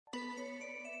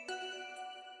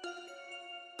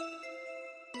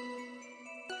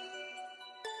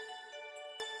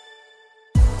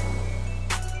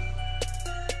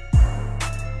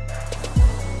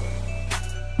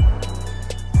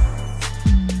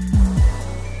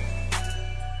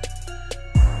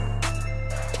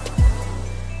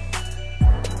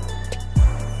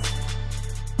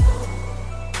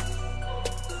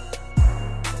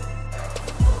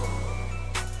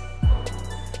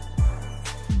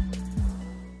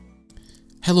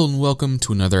Hello and welcome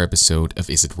to another episode of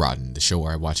Is It Rotten, the show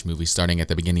where I watch movies starting at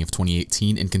the beginning of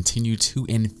 2018 and continue to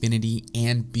infinity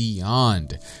and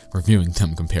beyond, reviewing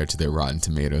them compared to their Rotten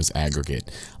Tomatoes aggregate.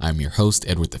 I'm your host,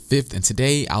 Edward V, and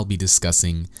today I'll be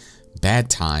discussing Bad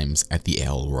Times at the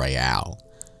El Royale.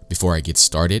 Before I get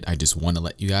started, I just want to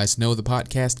let you guys know the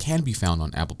podcast can be found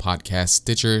on Apple Podcasts,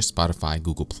 Stitcher, Spotify,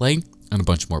 Google Play, and a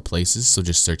bunch more places, so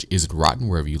just search Is It Rotten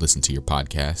wherever you listen to your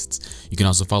podcasts. You can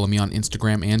also follow me on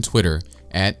Instagram and Twitter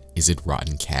at Is It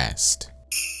Rotten Cast.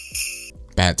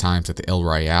 Bad Times at the El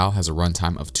Royale has a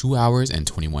runtime of 2 hours and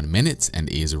 21 minutes and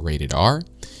is rated R.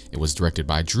 It was directed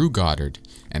by Drew Goddard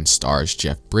and stars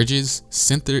Jeff Bridges,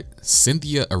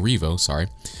 Cynthia Erivo,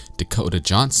 Dakota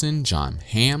Johnson, John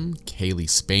Hamm, Kaylee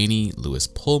Spaney, Lewis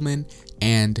Pullman,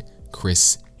 and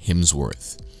Chris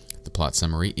Hemsworth. The plot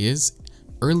summary is: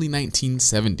 early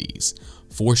 1970s,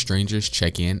 four strangers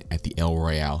check in at the El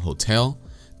Royale Hotel.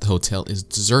 The hotel is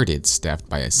deserted, staffed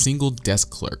by a single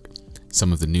desk clerk.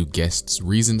 Some of the new guests'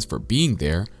 reasons for being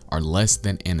there are less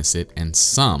than innocent, and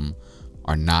some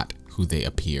are not who they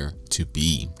appear to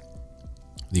be.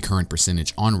 The current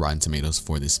percentage on Rotten Tomatoes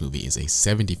for this movie is a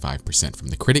 75% from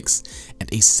the critics and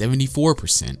a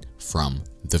 74% from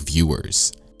the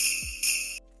viewers.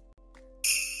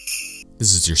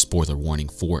 This is your spoiler warning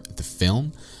for the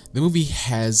film. The movie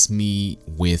has me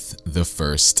with the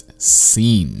first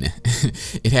scene.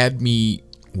 It had me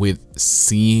with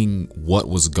seeing what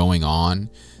was going on.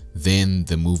 Then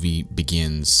the movie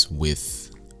begins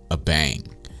with a bang.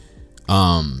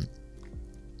 John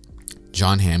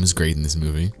Hamm is great in this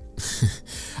movie.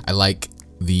 I like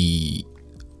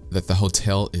that the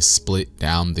hotel is split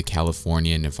down the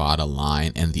California-Nevada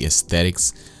line, and the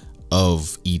aesthetics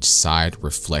of each side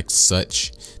reflects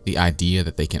such. The idea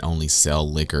that they can only sell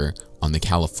liquor on the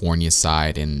California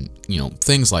side and,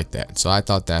 things like that. So I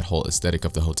thought that whole aesthetic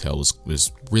of the hotel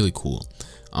was really cool.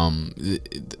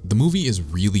 The movie is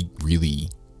really, really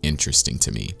interesting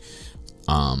to me.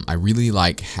 I really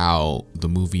like how the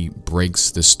movie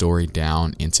breaks the story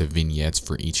down into vignettes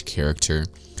for each character.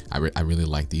 I really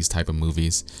like these type of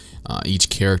movies. Each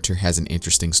character has an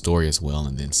interesting story as well,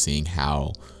 and then seeing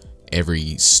how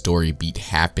every story beat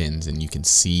happens and you can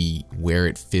see where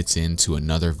it fits into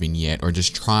another vignette, or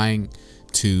just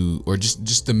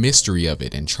just the mystery of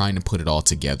it and trying to put it all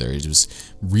together. It was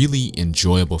really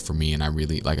enjoyable for me, and I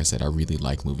really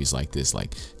like movies like this.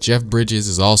 Like, Jeff Bridges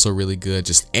is also really good.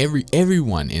 Just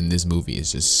everyone in this movie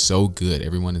is just so good.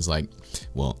 Everyone is like,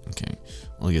 we'll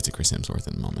get to Chris Hemsworth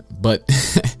in a moment, but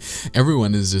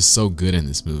everyone is just so good in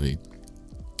this movie.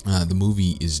 The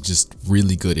movie is just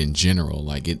really good in general.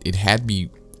 Like, it had me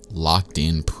locked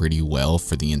in pretty well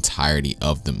for the entirety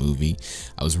of the movie.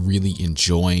 I was really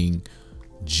enjoying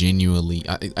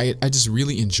I just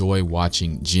really enjoy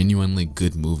watching genuinely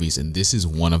good movies, and this is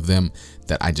one of them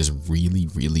that I just really,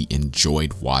 really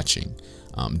enjoyed watching.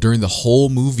 During the whole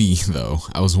movie, though,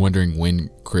 I was wondering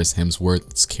when Chris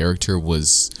Hemsworth's character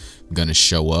was gonna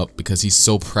show up, because he's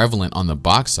so prevalent on the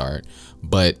box art.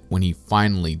 But when he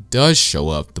finally does show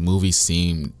up, the movie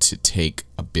seemed to take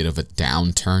a bit of a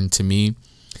downturn to me.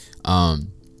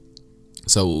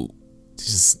 So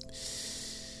just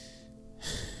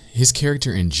his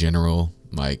character in general,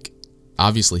 like,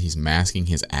 obviously he's masking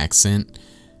his accent,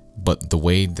 but the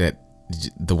way that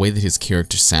his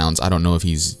character sounds, I don't know if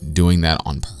he's doing that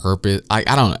on purpose. I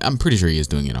don't know. I'm pretty sure he is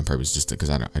doing it on purpose, just because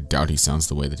I doubt he sounds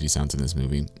the way that he sounds in this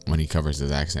movie when he covers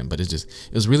his accent. But it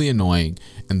was really annoying.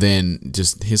 And then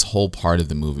just his whole part of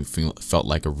the movie felt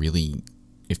like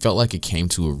it came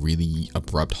to a really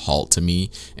abrupt halt to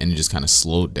me, and it just kind of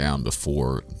slowed down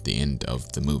before the end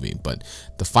of the movie. But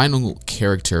the final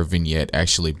character vignette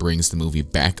actually brings the movie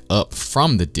back up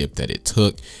from the dip that it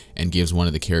took and gives one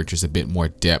of the characters a bit more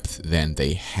depth than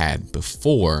they had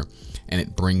before, and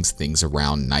it brings things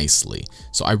around nicely.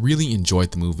 So I really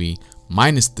enjoyed the movie,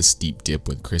 minus the steep dip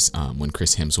when Chris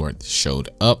Hemsworth showed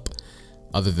up.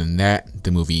 Other than that,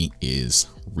 the movie is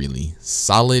really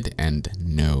solid, and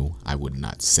no, I would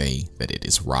not say that it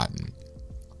is rotten.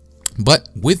 But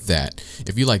with that,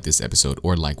 if you like this episode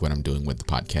or like what I'm doing with the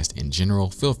podcast in general,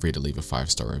 feel free to leave a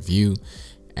 5-star review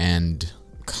and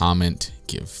comment,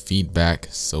 give feedback,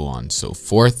 so on and so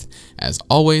forth. As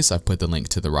always, I've put the link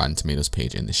to the Rotten Tomatoes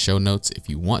page in the show notes if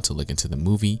you want to look into the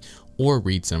movie or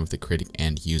read some of the critic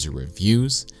and user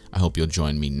reviews. I hope you'll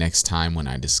join me next time when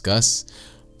I discuss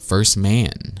First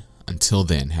Man. Until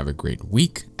then, have a great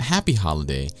week, a happy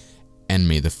holiday, and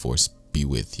may the force be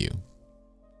with you.